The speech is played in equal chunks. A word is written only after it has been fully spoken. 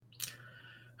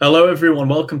Hello, everyone.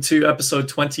 Welcome to episode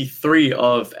 23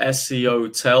 of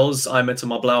SEO Tells. I'm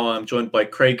Itamar Blaur. I'm joined by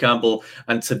Craig Campbell.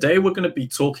 And today we're going to be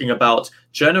talking about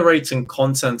generating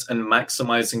content and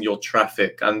maximizing your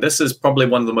traffic. And this is probably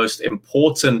one of the most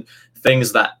important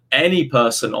things that any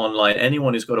person online,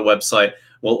 anyone who's got a website,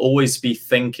 will always be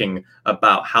thinking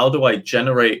about. How do I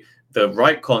generate the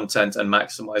right content and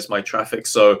maximize my traffic?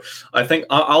 So I think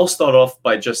I'll start off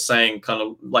by just saying kind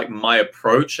of like my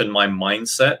approach and my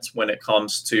mindset when it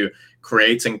comes to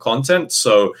creating content.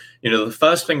 So, the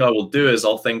first thing I will do is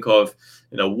I'll think of,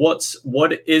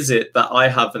 what is it that I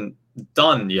haven't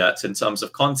done yet in terms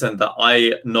of content that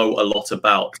I know a lot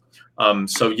about.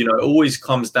 So, it always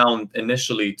comes down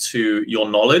initially to your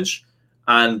knowledge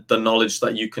and the knowledge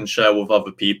that you can share with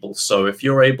other people. So if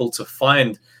you're able to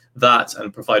find that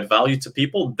and provide value to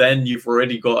people, then you've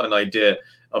already got an idea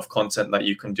of content that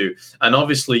you can do. And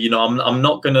obviously, I'm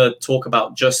not going to talk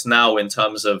about just now in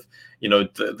terms of,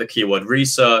 the keyword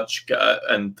research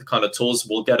and the kind of tools.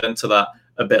 We'll get into that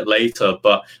a bit later.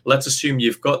 But let's assume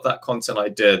you've got that content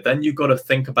idea. Then you've got to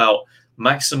think about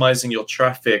maximizing your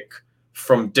traffic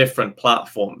from different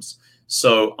platforms.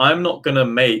 So I'm not going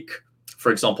to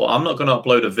for example, I'm not going to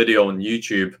upload a video on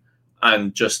YouTube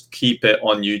and just keep it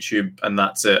on YouTube and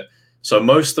that's it. So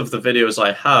most of the videos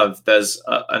I have, there's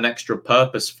an extra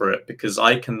purpose for it because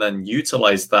I can then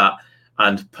utilize that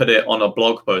and put it on a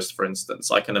blog post, for instance.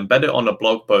 I can embed it on a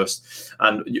blog post.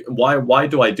 And why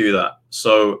do I do that?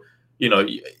 So,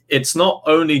 it's not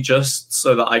only just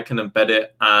so that I can embed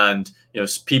it and,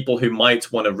 people who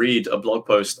might want to read a blog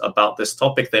post about this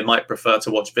topic, they might prefer to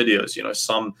watch videos.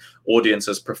 Some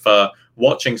audiences prefer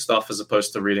watching stuff as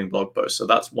opposed to reading blog posts. So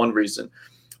that's one reason.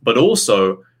 But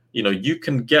also, you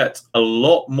can get a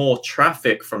lot more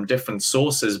traffic from different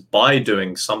sources by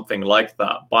doing something like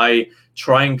that, by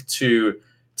trying to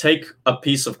take a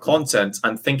piece of content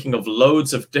and thinking of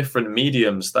loads of different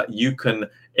mediums that you can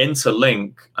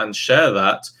interlink and share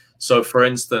that. So for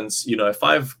instance, if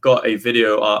I've got a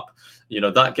video up,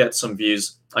 that gets some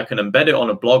views, I can embed it on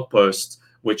a blog post,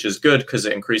 which is good because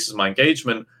it increases my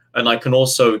engagement. And I can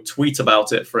also tweet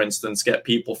about it, for instance, get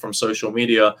people from social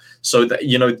media. So that,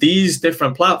 these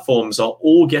different platforms are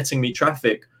all getting me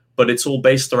traffic, but it's all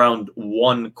based around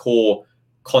one core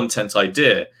content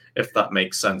idea, if that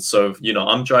makes sense. So,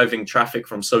 I'm driving traffic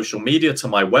from social media to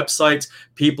my website.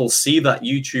 People see that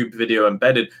YouTube video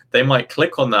embedded. They might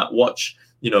click on that, watch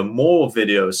more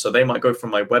videos. So they might go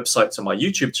from my website to my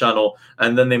YouTube channel,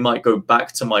 and then they might go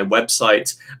back to my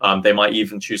website. They might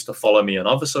even choose to follow me on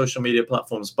other social media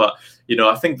platforms. But,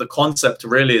 I think the concept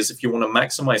really is, if you want to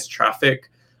maximize traffic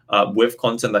with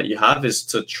content that you have, is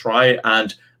to try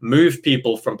and move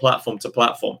people from platform to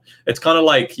platform. It's kind of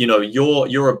like,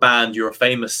 you're a band, you're a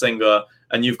famous singer,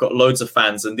 and you've got loads of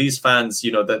fans. And these fans,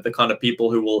 they're the kind of people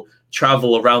who will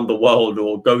travel around the world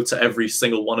or go to every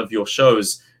single one of your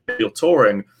shows if you're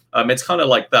touring. It's kind of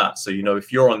like that. So,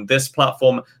 if you're on this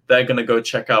platform, they're going to go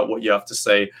check out what you have to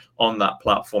say on that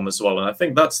platform as well. And I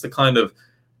think that's the kind of,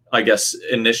 I guess,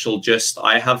 initial gist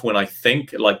I have when I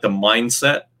think like the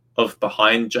mindset of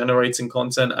behind generating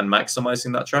content and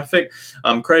maximizing that traffic.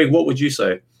 Craig, what would you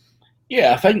say?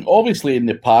 Yeah, I think obviously in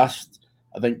the past,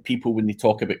 I think people, when they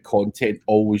talk about content,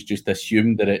 always just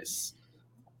assume that it's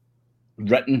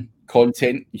written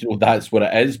content, that's what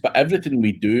it is. But everything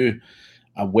we do,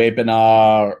 a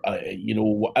webinar,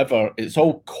 whatever, it's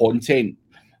all content.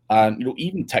 And,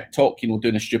 even TikTok,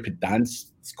 doing a stupid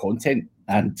dance, it's content.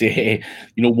 And,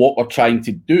 what we're trying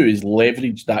to do is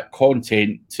leverage that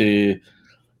content to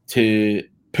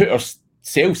put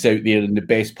ourselves out there in the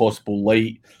best possible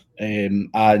light. And,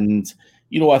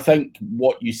 I think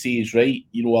what you say is right.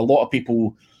 A lot of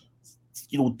people,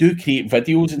 do create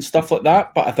videos and stuff like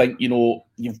that. But I think,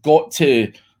 you've got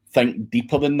to think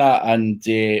deeper than that and,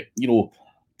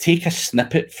 take a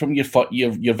snippet from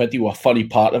your video, a funny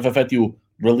part of a video,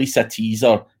 release a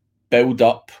teaser, build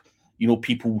up,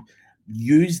 people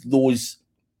use those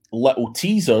little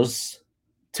teasers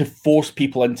to force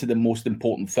people into the most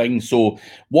important thing. So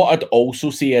what I'd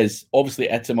also say is, obviously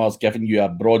Itamar's given you a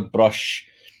broad brush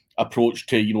approach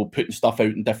to, putting stuff out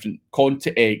in different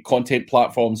content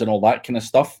platforms and all that kind of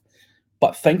stuff.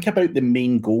 But think about the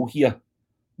main goal here.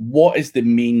 What is the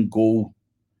main goal?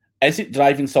 Is it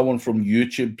driving someone from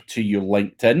YouTube to your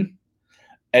LinkedIn?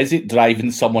 Is it driving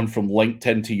someone from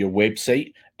LinkedIn to your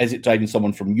website? Is it driving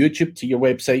someone from YouTube to your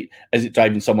website? Is it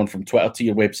driving someone from Twitter to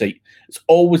your website? It's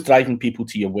always driving people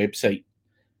to your website.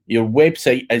 Your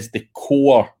website is the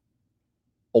core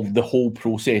of the whole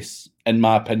process, in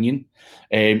my opinion.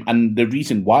 And the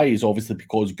reason why is obviously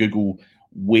because Google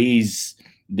weighs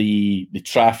the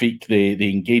traffic, the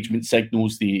engagement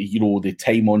signals, the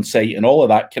time on site, and all of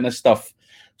that kind of stuff.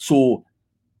 So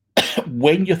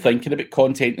when you're thinking about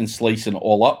content and slicing it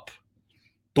all up,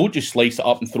 don't just slice it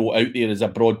up and throw it out there as a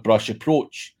broad brush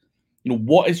approach.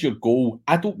 What is your goal?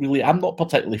 I'm not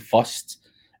particularly fussed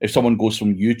if someone goes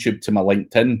from YouTube to my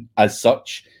LinkedIn as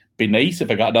such. Be nice if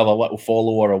I got another little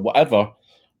follower or whatever.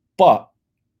 But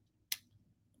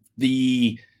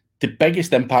the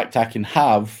biggest impact I can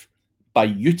have by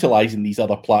utilizing these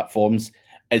other platforms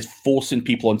is forcing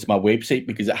people onto my website,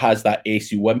 because it has that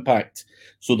SEO impact.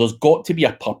 So there's got to be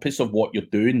a purpose of what you're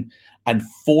doing, and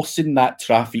forcing that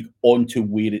traffic onto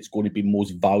where it's going to be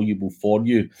most valuable for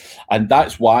you. And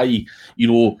that's why,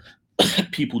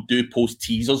 people do post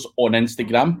teasers on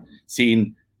Instagram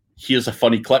saying, here's a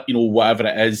funny clip, whatever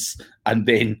it is, and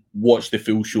then watch the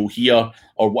full show here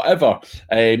or whatever.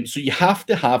 So you have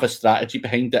to have a strategy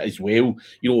behind it as well.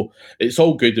 It's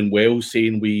all good and well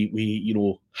saying we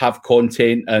have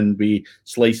content and we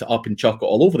slice it up and chuck it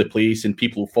all over the place and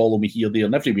people follow me here, there,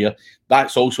 and everywhere.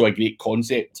 That's also a great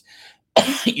concept,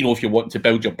 if you want to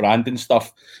build your brand and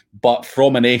stuff. But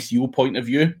from an SEO point of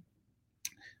view,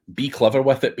 be clever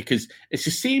with it, because it's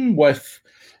the same with,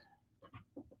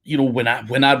 when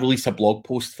I release a blog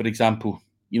post, for example,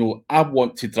 I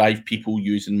want to drive people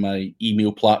using my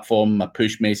email platform, my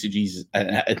push messages, and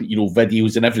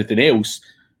videos and everything else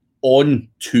on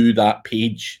to that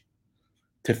page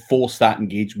to force that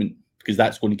engagement, because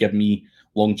that's going to give me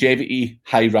longevity,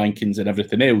 high rankings, and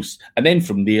everything else. And then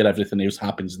from there, everything else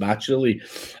happens naturally.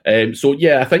 So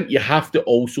yeah, I think you have to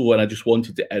also, and I just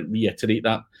wanted to reiterate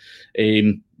that,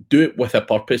 do it with a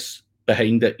purpose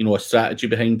behind it, a strategy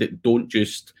behind it. Don't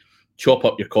just chop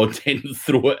up your content and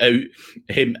throw it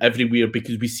out everywhere,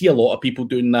 because we see a lot of people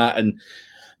doing that,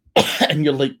 and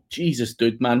you're like, Jesus,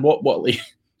 dude, man, what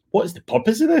is the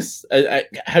purpose of this?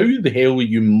 How the hell are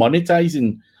you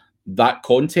monetizing that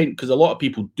content? Because a lot of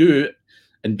people do it,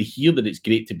 and they hear that it's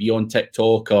great to be on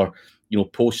TikTok or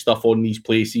post stuff on these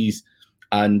places,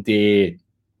 and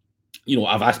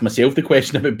I've asked myself the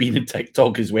question about being in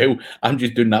TikTok as well. I'm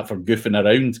just doing that for goofing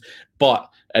around. But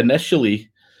initially,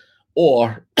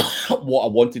 or what I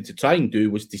wanted to try and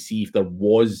do was to see if there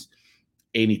was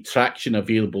any traction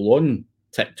available on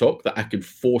TikTok that I could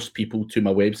force people to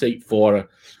my website for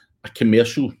a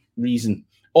commercial reason.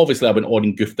 Obviously, I went on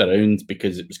and goofed around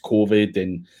because it was COVID,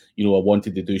 and I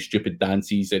wanted to do stupid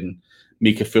dances and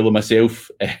make a fool of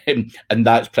myself. And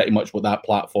that's pretty much what that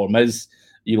platform is.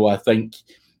 I think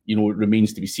it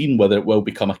remains to be seen whether it will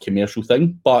become a commercial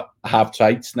thing. But I have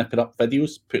tried snipping up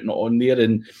videos, putting it on there,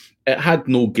 and it had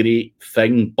no great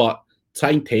thing. But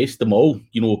try and test them all.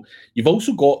 You've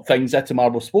also got things,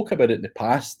 Itamar, we've spoke about it in the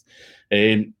past.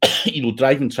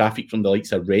 Driving traffic from the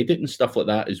likes of Reddit and stuff like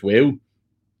that as well.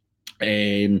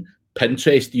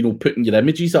 Pinterest, putting your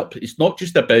images up. It's not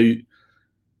just about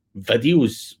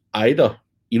videos either.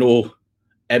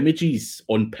 Images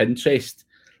on Pinterest.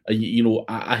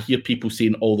 I hear people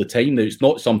saying all the time. Now, it's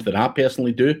not something I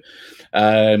personally do,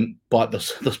 but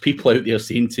there's people out there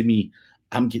saying to me,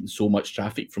 I'm getting so much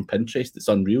traffic from Pinterest, it's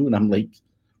unreal. And I'm like,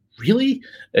 really?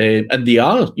 And they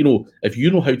are. If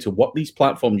you know how to work these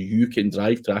platforms, you can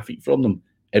drive traffic from them.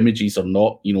 Images or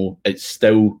not, it's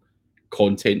still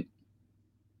content.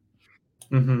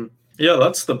 Mm-hmm. Yeah,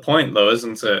 that's the point, though,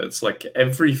 isn't it? It's like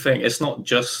everything. It's not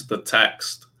just the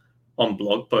text on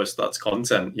blog post that's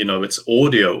content. It's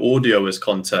audio. Audio is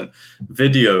content.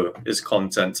 Video is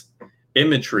content.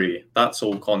 Imagery, that's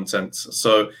all content.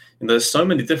 So there's so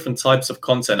many different types of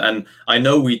content. And I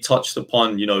know we touched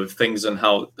upon, things and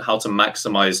how to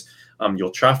maximize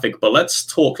your traffic. But let's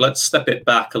step it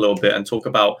back a little bit and talk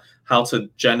about how to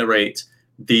generate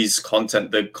the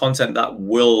content that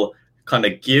will kind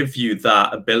of give you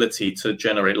that ability to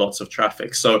generate lots of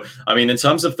traffic. So, in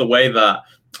terms of the way that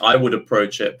I would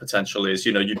approach it potentially is,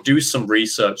 you do some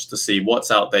research to see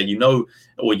what's out there,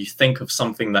 or you think of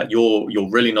something that you're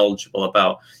really knowledgeable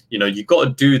about. You've got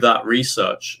to do that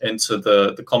research into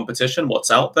the competition,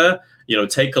 what's out there.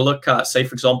 Take a look at, say,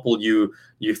 for example,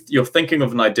 you're thinking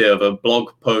of an idea of a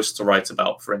blog post to write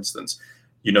about, for instance.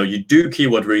 You do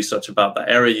keyword research about that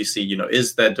area. You see,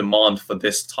 is there demand for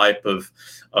this type of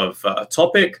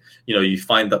topic? You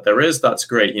find that there is. That's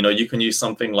great. You can use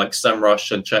something like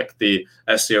SEMrush and check the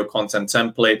SEO content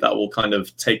template that will kind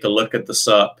of take a look at the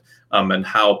SERP and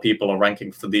how people are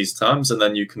ranking for these terms, and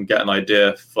then you can get an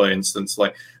idea, for instance,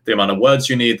 like the amount of words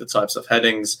you need, the types of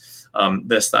headings,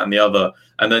 this, that, and the other,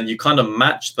 and then you kind of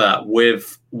match that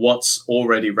with what's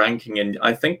already ranking. And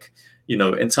I think,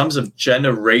 in terms of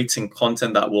generating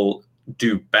content that will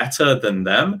do better than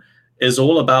them, is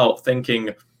all about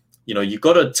thinking, you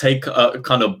got to take a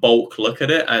kind of bulk look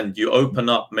at it, and you open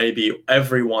up maybe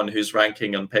everyone who's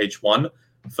ranking on page 1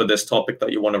 for this topic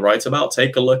that you want to write about.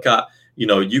 Take a look at,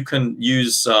 you can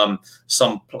use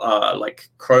some like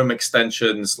Chrome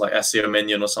extensions like SEO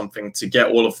Minion or something to get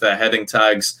all of their heading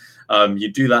tags.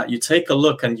 You do that, you take a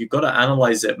look, and you got to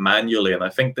analyze it manually. And I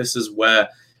think this is where,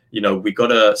 we got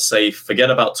to say, forget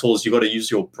about tools. You got to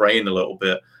use your brain a little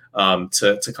bit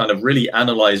to kind of really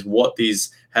analyze what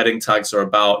these heading tags are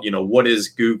about. What is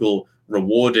Google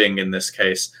rewarding in this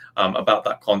case about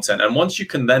that content? And once you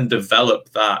can then develop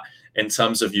that in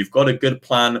terms of, you've got a good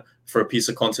plan for a piece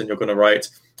of content you're going to write,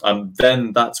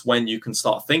 then that's when you can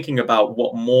start thinking about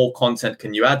what more content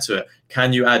can you add to it.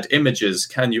 Can you add images?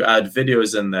 Can you add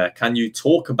videos in there? Can you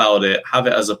talk about it, have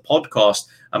it as a podcast,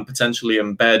 and potentially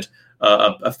embed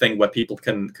a thing where people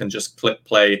can just click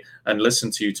play and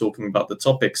listen to you talking about the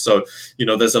topic? So,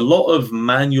 there's a lot of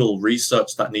manual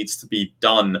research that needs to be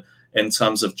done in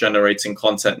terms of generating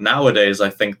content nowadays. I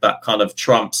think that kind of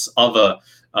trumps other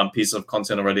pieces of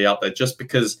content already out there, just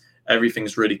because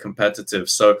everything's really competitive.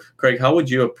 So, Craig, how would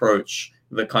you approach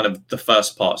the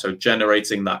first part, so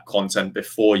generating that content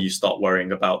before you start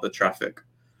worrying about the traffic?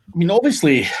 I mean,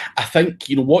 obviously, I think,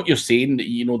 what you're saying,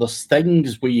 there's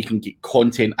things where you can get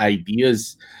content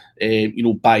ideas,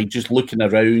 by just looking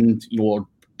around, or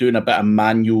doing a bit of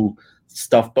manual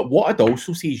stuff. But what I'd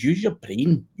also say is use your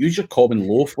brain, use your common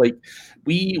loaf. Like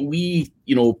we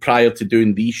prior to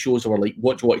doing these shows, we're like,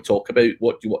 what do you want to talk about?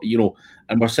 What do you want,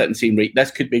 and we're sitting saying, right,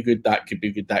 this could be good, that could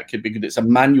be good, that could be good. It's a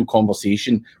manual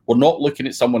conversation. We're not looking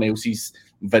at someone else's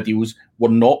videos. We're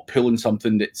not pulling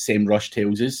something that SEMrush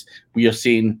tells us. We are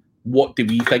saying, what do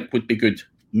we think would be good?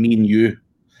 Me and you.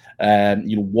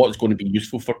 What's going to be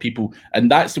useful for people.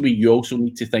 And that's the way you also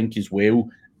need to think as well.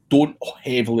 Don't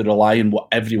heavily rely on what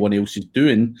everyone else is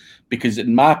doing, because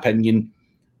in my opinion,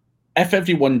 if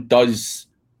everyone does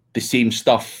the same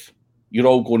stuff, you're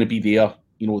all going to be there,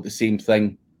 the same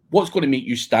thing. What's going to make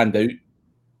you stand out?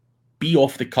 Be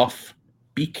off the cuff,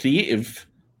 be creative,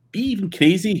 be even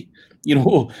crazy,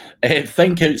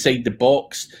 think outside the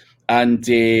box. And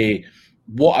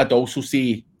what I'd also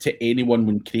say to anyone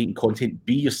when creating content,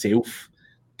 be yourself.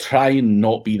 Try and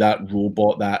not be that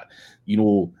robot, that,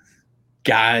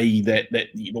 guy that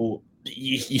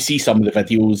you see some of the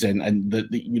videos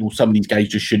and some of these guys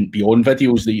just shouldn't be on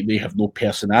videos. They have no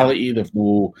personality, they've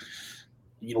no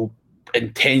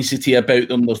intensity about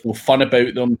them, there's no fun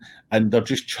about them, and they're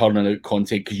just churning out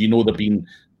content because they're being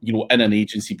in an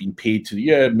agency being paid to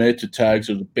meta tags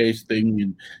are the best thing,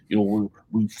 and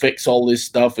we fix all this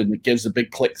stuff and it gives a big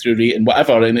click-through rate and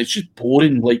whatever, and it's just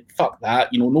boring. Like, fuck that.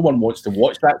 No one wants to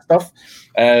watch that stuff.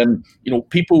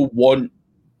 People want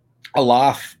a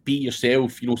laugh. Be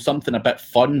yourself, something a bit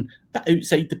fun, a bit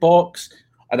outside the box.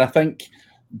 And I think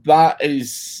that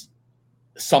is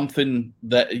something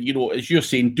that, as you're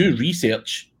saying, do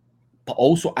research, but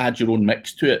also add your own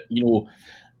mix to it.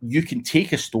 You can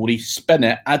take a story, spin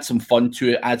it, add some fun to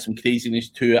it, add some craziness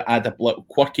to it, add a little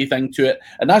quirky thing to it.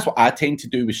 And that's what I tend to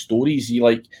do with stories.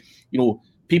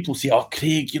 People say, oh,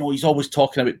 Craig, he's always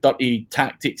talking about dirty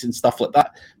tactics and stuff like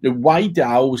that. Now, why do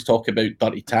I always talk about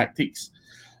dirty tactics?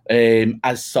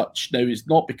 As such, now it's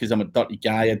not because I'm a dirty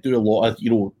guy. I do a lot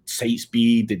of site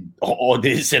speed and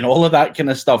audits and all of that kind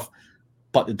of stuff,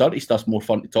 but the dirty stuff's more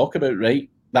fun to talk about, right?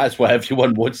 That's what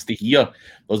everyone wants to hear.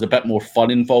 There's a bit more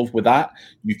fun involved with that.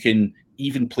 You can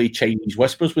even play Chinese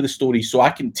whispers with a story. So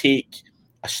I can take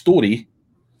a story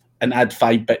and add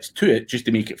 5 bits to it just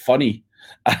to make it funny,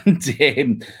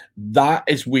 and that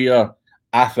is where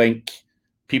I think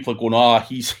people are going,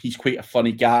 he's quite a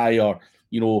funny guy, or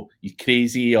he's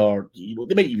crazy, or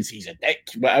they might even say he's a dick,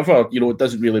 whatever. It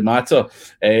doesn't really matter,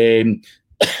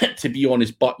 to be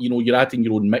honest. But you're adding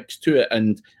your own mix to it,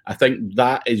 and I think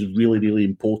that is really, really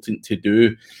important to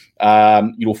do.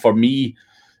 For me,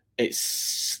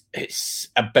 it's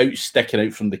about sticking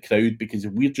out from the crowd, because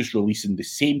if we're just releasing the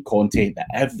same content that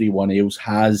everyone else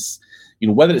has,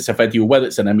 whether it's a video, whether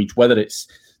it's an image, whether it's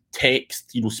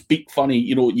text, speak funny,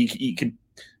 you can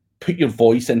put your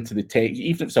voice into the text,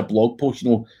 even if it's a blog post,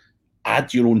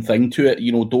 add your own thing to it.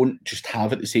 Don't just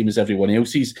have it the same as everyone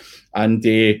else's. And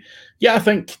I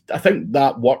think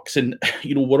that works. And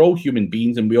we're all human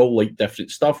beings, and we all like different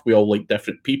stuff. We all like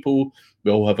different people.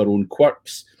 We all have our own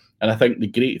quirks. And I think the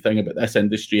great thing about this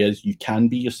industry is you can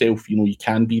be yourself. You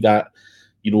can be that,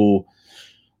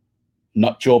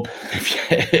 nut job,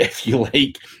 if you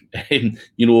like. And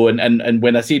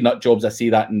when I say nut jobs, I say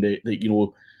that in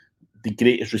the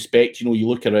greatest respect. You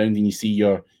look around and you see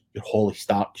your Holly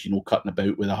Starks, cutting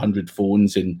about with 100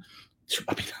 phones. And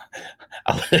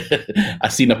I mean, I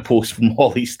seen a post from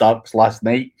Holly Starks last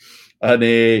night,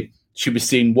 and she was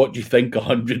saying, "What do you think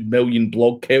 100 million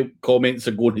blog comments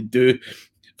are going to do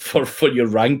for your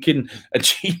ranking?" And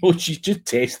she's just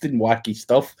testing wacky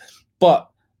stuff. But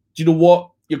do you know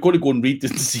what? You're going to go and read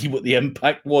this and see what the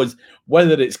impact was,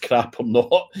 whether it's crap or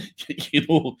not.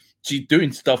 She's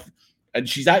doing stuff and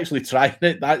she's actually trying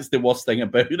it. That's the worst thing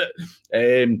about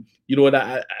it.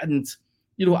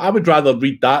 I would rather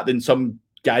read that than some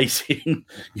guy saying,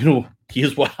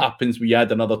 here's what happens when you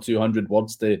add another 200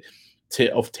 words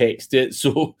of text to it.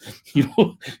 So,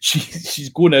 she's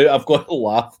going out. I've got to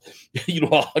laugh.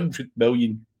 100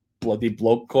 million bloody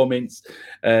blog comments.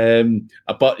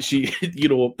 But she,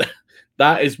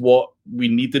 that is what we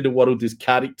need in the world: is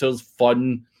characters,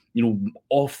 fun,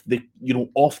 off the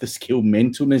scale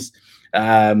mentalness.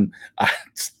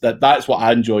 That's what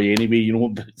I enjoy anyway.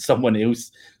 Someone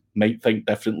else might think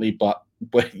differently, but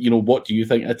what do you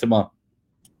think, Itamar?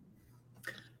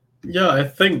 Yeah, I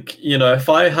think, if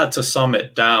I had to sum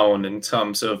it down in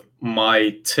terms of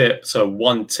my tip, so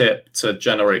one tip to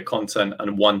generate content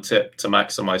and one tip to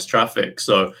maximize traffic.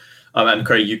 So, and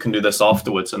Craig, you can do this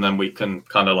afterwards and then we can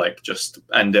kind of like just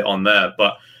end it on there.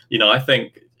 But, I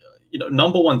think,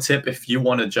 number one tip, if you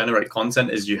want to generate content,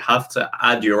 is you have to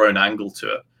add your own angle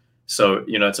to it. So,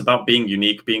 it's about being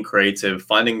unique, being creative,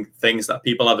 finding things that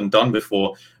people haven't done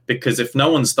before, because if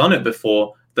no one's done it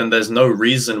before, then there's no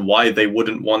reason why they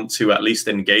wouldn't want to at least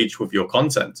engage with your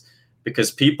content,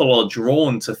 because people are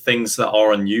drawn to things that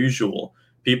are unusual.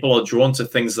 People are drawn to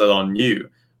things that are new.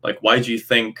 Like, why do you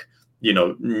think,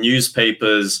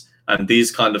 newspapers and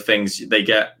these kind of things, they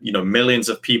get, millions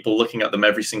of people looking at them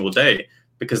every single day?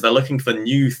 Because they're looking for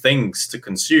new things to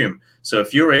consume. So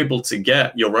if you're able to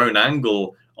get your own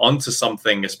angle onto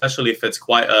something, especially if it's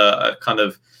quite a kind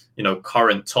of,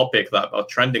 current topic, that a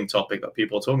trending topic that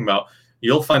people are talking about,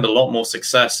 you'll find a lot more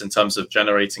success in terms of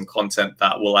generating content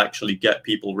that will actually get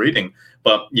people reading.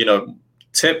 But,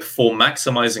 tip for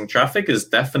maximizing traffic is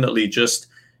definitely just,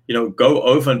 go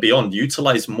over and beyond,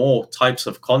 utilize more types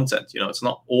of content. It's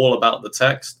not all about the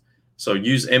text. So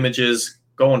use images,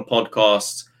 go on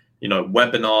podcasts,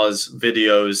 webinars,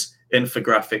 videos,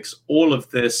 infographics. All of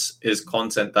this is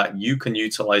content that you can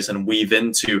utilize and weave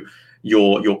into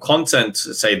your content,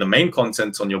 say the main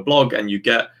content on your blog, and you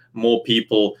get more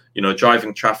people,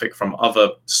 driving traffic from other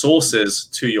sources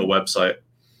to your website.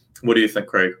 What do you think,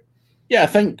 Craig? Yeah, I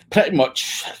think pretty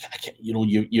much,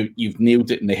 you've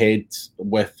nailed it in the head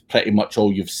with pretty much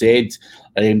all you've said.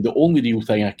 The only real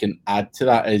thing I can add to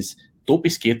that is don't be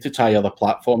scared to try other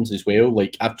platforms as well.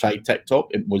 Like, I've tried TikTok.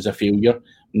 It was a failure.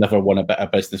 Never won a bit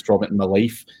of business from it in my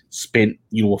life. Spent,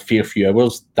 a fair few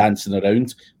hours dancing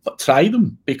around. But try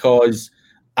them, because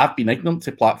I've been ignorant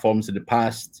to platforms in the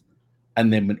past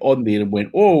and then went on there and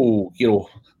went,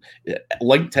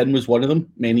 LinkedIn was one of them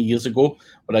many years ago,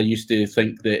 where I used to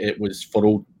think that it was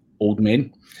for old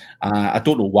men. I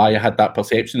don't know why I had that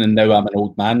perception, and now I'm an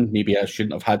old man. Maybe I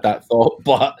shouldn't have had that thought,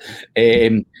 but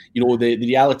the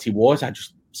reality was,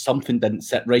 something didn't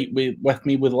sit right with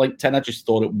me with LinkedIn. I just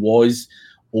thought it was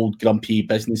old grumpy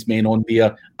businessmen on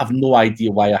there. I've no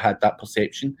idea why I had that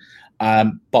perception.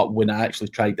 But when I actually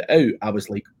tried it out, I was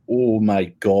like, oh my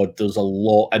God, there's a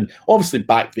lot. And obviously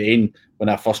back then, when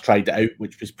I first tried it out,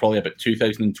 which was probably about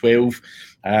 2012,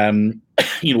 8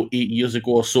 years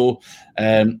ago or so,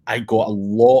 I got a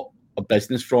lot of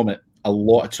business from it, a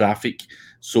lot of traffic.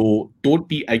 So don't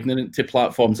be ignorant to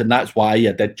platforms. And that's why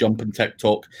I did jump on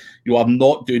TikTok. I'm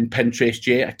not doing Pinterest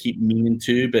yet. I keep meaning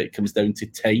to, but it comes down to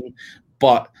time.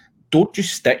 But don't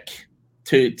just stick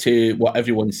to what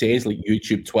everyone says, like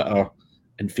YouTube, Twitter,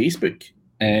 and Facebook,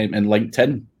 and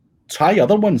LinkedIn. Try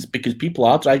other ones, because people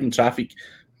are driving traffic.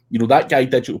 That guy,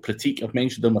 Digital Critique, I've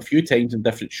mentioned him a few times in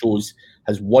different shows,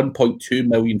 has 1.2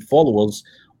 million followers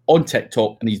on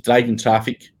TikTok, and he's driving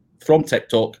traffic from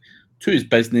TikTok to his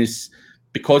business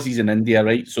because he's in India,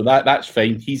 right? So that's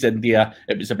fine. He's India.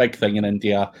 It was a big thing in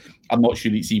India. I'm not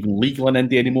sure it's even legal in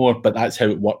India anymore, but that's how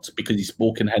it works, because he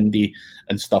spoke in Hindi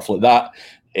and stuff like that.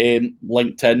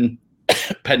 LinkedIn,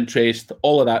 Pinterest,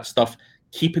 all of that stuff.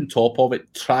 Keep on top of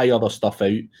it. Try other stuff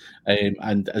out,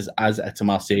 and as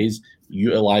Itamar says,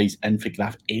 utilize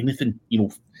infographic, anything.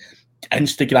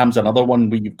 Instagram's another one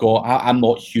where you've got. I'm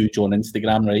not huge on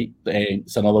Instagram, right?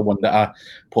 It's another one that I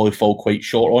probably fall quite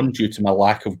short on due to my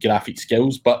lack of graphic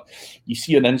skills. But you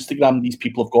see on Instagram, these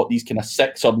people have got these kind of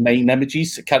 6 or 9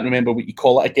 images. I can't remember what you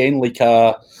call it again. Like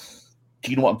do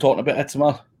you know what I'm talking about,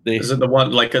 Itamar? Is it the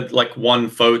one like one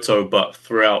photo but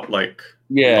throughout 9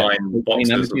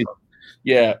 boxes?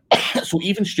 Yeah. So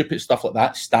even stupid stuff like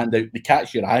that stand out. They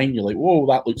catch your eye and you're like, whoa,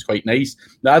 that looks quite nice.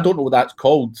 Now, I don't know what that's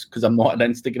called because I'm not an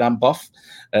Instagram buff.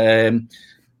 And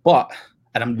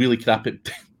I'm really crap at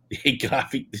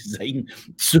graphic design.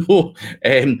 So,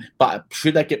 but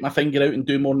should I get my finger out and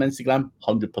do more on Instagram?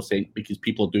 100%, because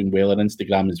people are doing well on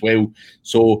Instagram as well.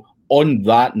 So, on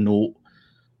that note,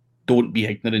 don't be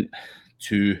ignorant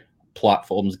to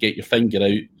platforms. Get your finger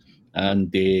out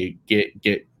and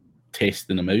get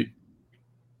testing them out.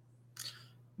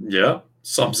 Yeah,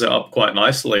 sums it up quite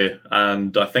nicely.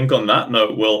 And I think on that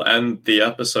note, we'll end the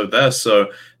episode there.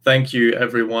 So thank you,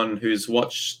 everyone who's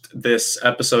watched this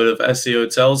episode of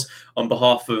SEO Tells. On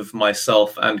behalf of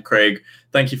myself and Craig,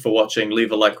 thank you for watching.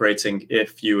 Leave a like rating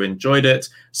if you enjoyed it.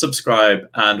 Subscribe,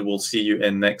 and we'll see you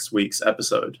in next week's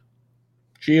episode.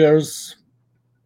 Cheers.